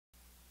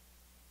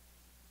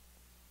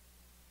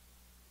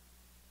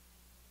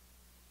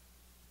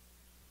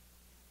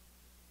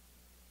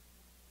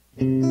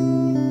This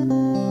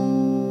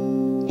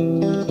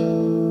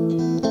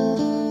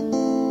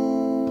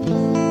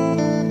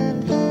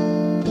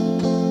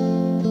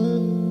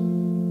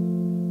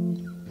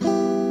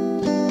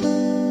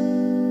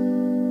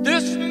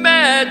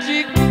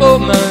magic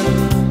moment,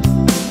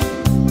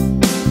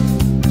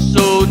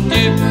 so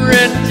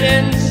different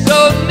and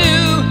so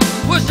new,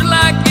 was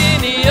like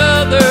any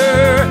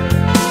other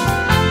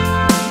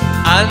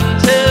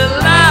until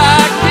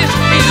I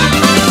kissed you.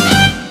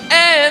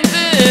 And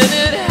then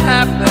it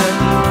happened.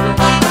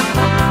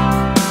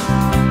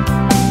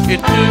 It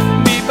took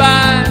me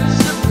by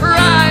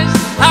surprise.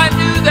 I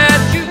knew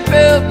that you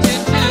felt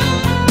it too,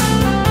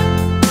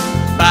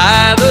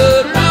 by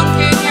the look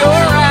in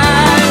your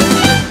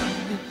eyes.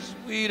 It's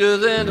sweeter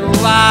than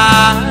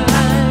wine,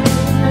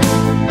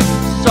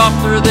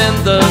 softer than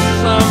the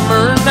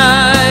summer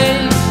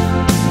night.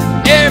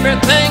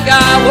 Everything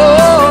I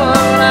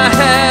want, I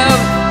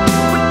have,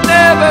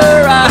 whenever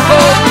I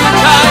hold you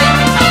tight.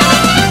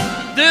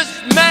 This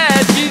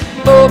magic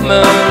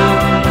moment,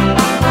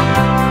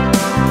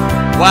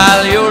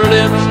 while your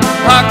lips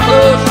are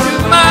close to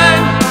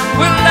mine,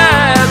 will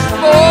last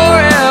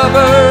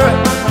forever,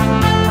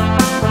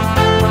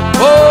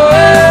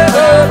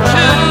 forever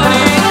to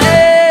the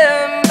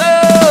end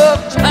of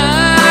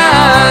time.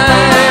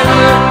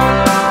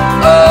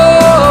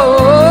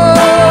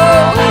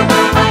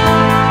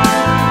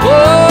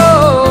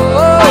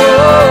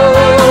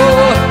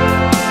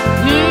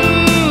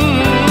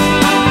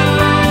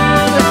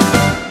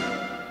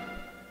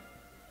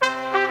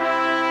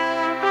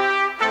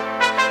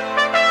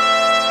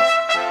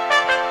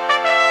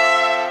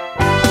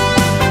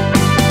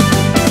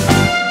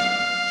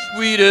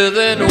 Sweeter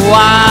than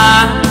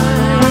wine,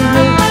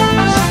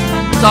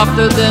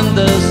 softer than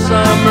the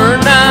summer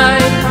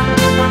night.